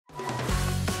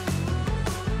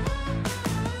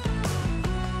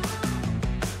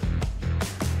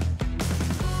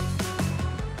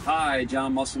Hi,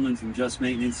 John Musselman from Just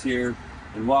Maintenance here.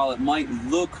 And while it might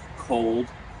look cold,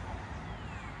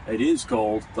 it is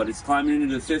cold, but it's climbing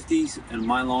into the 50s and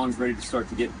my lawn's ready to start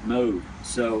to get mowed.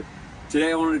 So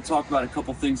today I wanted to talk about a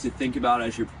couple things to think about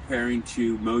as you're preparing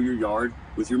to mow your yard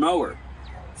with your mower.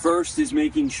 First is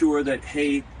making sure that,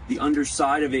 hey, the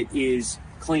underside of it is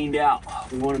cleaned out.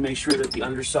 We want to make sure that the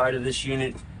underside of this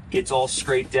unit gets all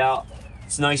scraped out.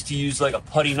 It's nice to use like a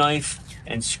putty knife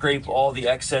and scrape all the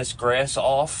excess grass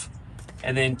off,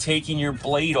 and then taking your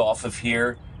blade off of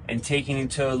here and taking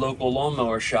it to a local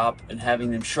lawnmower shop and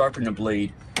having them sharpen the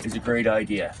blade is a great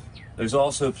idea. There's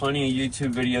also plenty of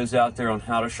YouTube videos out there on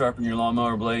how to sharpen your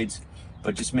lawnmower blades,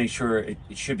 but just make sure it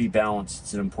should be balanced.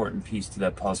 It's an important piece to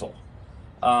that puzzle.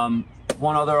 One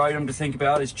other item to think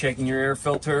about is checking your air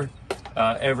filter.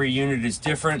 Every unit is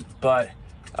different, but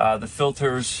the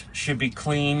filters should be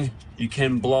clean. You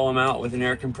can blow them out with an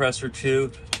air compressor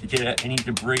too to get any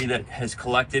debris that has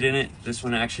collected in it. This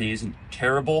one actually isn't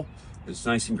terrible. It's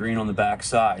nice and green on the back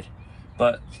side.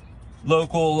 But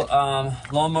local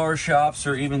lawnmower shops,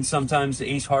 or even sometimes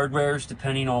Ace Hardwares,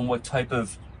 depending on what type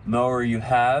of mower you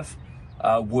have,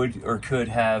 would or could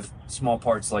have small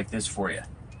parts like this for you.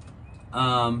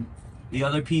 The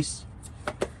other piece,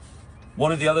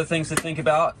 one of the other things to think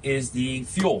about is the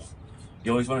fuel.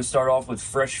 You always want to start off with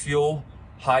fresh fuel.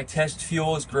 High test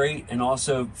fuel is great, and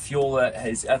also fuel that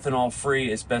is ethanol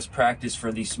free is best practice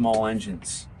for these small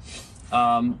engines.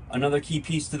 Another key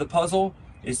piece to the puzzle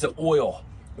is the oil.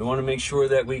 We want to make sure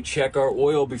that we check our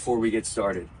oil before we get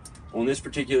started. On this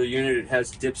particular unit, it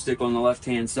has dipstick on the left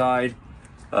hand side.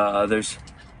 There's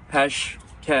hash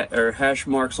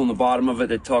marks on the bottom of it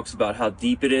that talks about how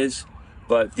deep it is,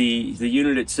 but the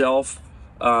unit itself,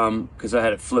 because I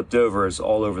had it flipped over, is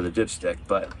all over the dipstick,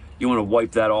 but you want to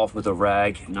wipe that off with a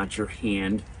rag, not your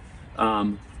hand.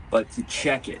 But to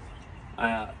check it,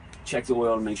 check the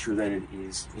oil to make sure that it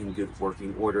is in good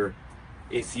working order.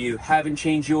 If you haven't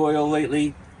changed your oil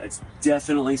lately, that's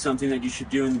definitely something that you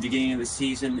should do in the beginning of the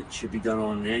season. It should be done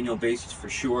on an annual basis for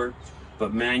sure,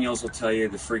 but manuals will tell you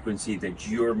the frequency that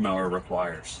your mower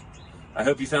requires. I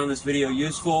hope you found this video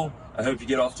useful. I hope you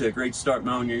get off to a great start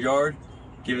mowing your yard.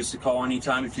 Give us a call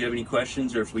anytime if you have any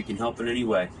questions or if we can help in any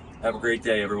way. Have a great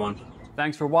day, everyone.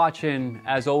 Thanks for watching.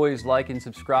 As always, like and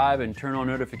subscribe and turn on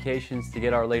notifications to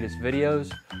get our latest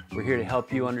videos. We're here to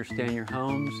help you understand your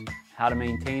homes, how to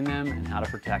maintain them, and how to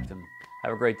protect them.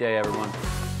 Have a great day, everyone.